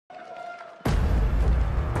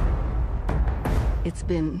It's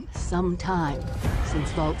been some time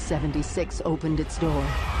since Vault 76 opened its door.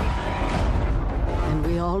 And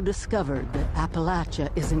we all discovered that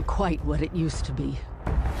Appalachia isn't quite what it used to be.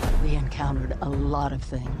 We encountered a lot of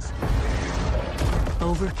things.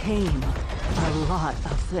 Overcame a lot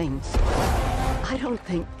of things. I don't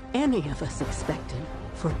think any of us expected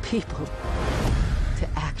for people to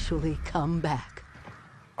actually come back.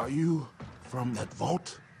 Are you from that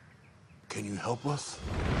vault? Can you help us?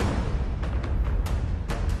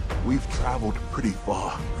 We've traveled pretty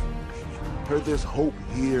far. Heard there's hope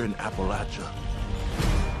here in Appalachia.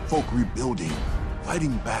 Folk rebuilding,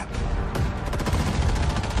 fighting back.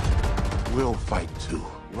 We'll fight too,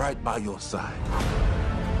 right by your side.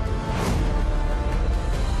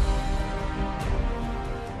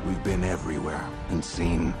 We've been everywhere and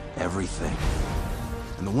seen everything.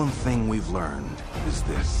 And the one thing we've learned is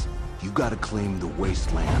this. You gotta claim the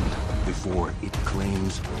wasteland before it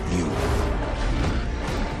claims you.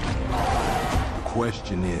 The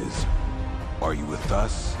question is, are you with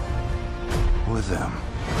us or them?